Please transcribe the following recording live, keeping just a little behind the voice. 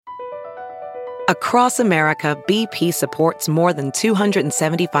Across America, BP supports more than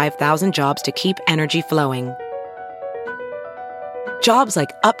 275,000 jobs to keep energy flowing. Jobs like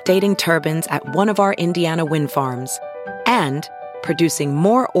updating turbines at one of our Indiana wind farms and producing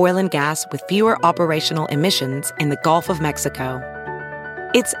more oil and gas with fewer operational emissions in the Gulf of Mexico.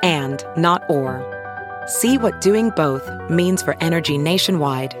 It's and, not or. See what doing both means for energy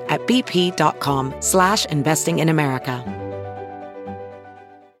nationwide at bp.com/investing in America.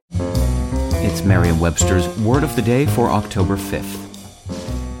 It's Merriam-Webster's Word of the Day for October 5th.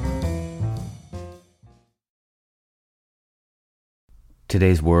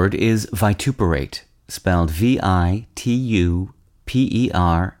 Today's word is vituperate, spelled vituperate.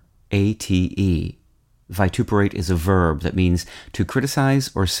 Vituperate is a verb that means to criticize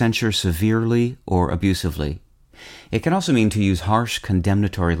or censure severely or abusively. It can also mean to use harsh,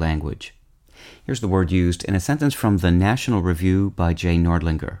 condemnatory language. Here's the word used in a sentence from the National Review by J.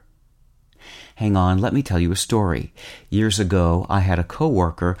 Nordlinger. Hang on, let me tell you a story. Years ago, I had a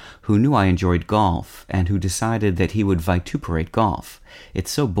coworker who knew I enjoyed golf and who decided that he would vituperate golf. It's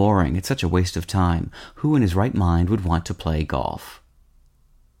so boring, it's such a waste of time. Who in his right mind would want to play golf?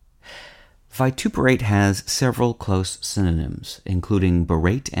 Vituperate has several close synonyms, including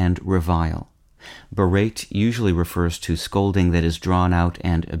berate and revile. Berate usually refers to scolding that is drawn out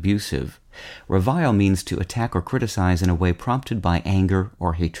and abusive. Revile means to attack or criticize in a way prompted by anger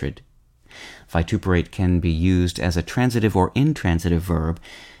or hatred. Vituperate can be used as a transitive or intransitive verb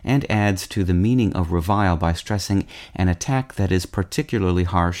and adds to the meaning of revile by stressing an attack that is particularly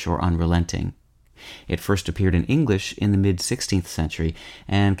harsh or unrelenting. It first appeared in English in the mid-16th century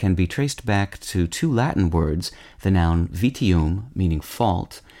and can be traced back to two Latin words, the noun vitium, meaning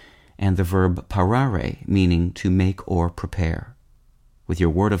fault, and the verb parare, meaning to make or prepare. With your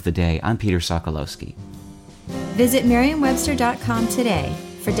Word of the Day, I'm Peter Sokolowski. Visit Merriam-Webster.com today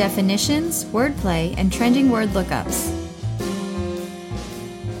for definitions, wordplay, and trending word lookups.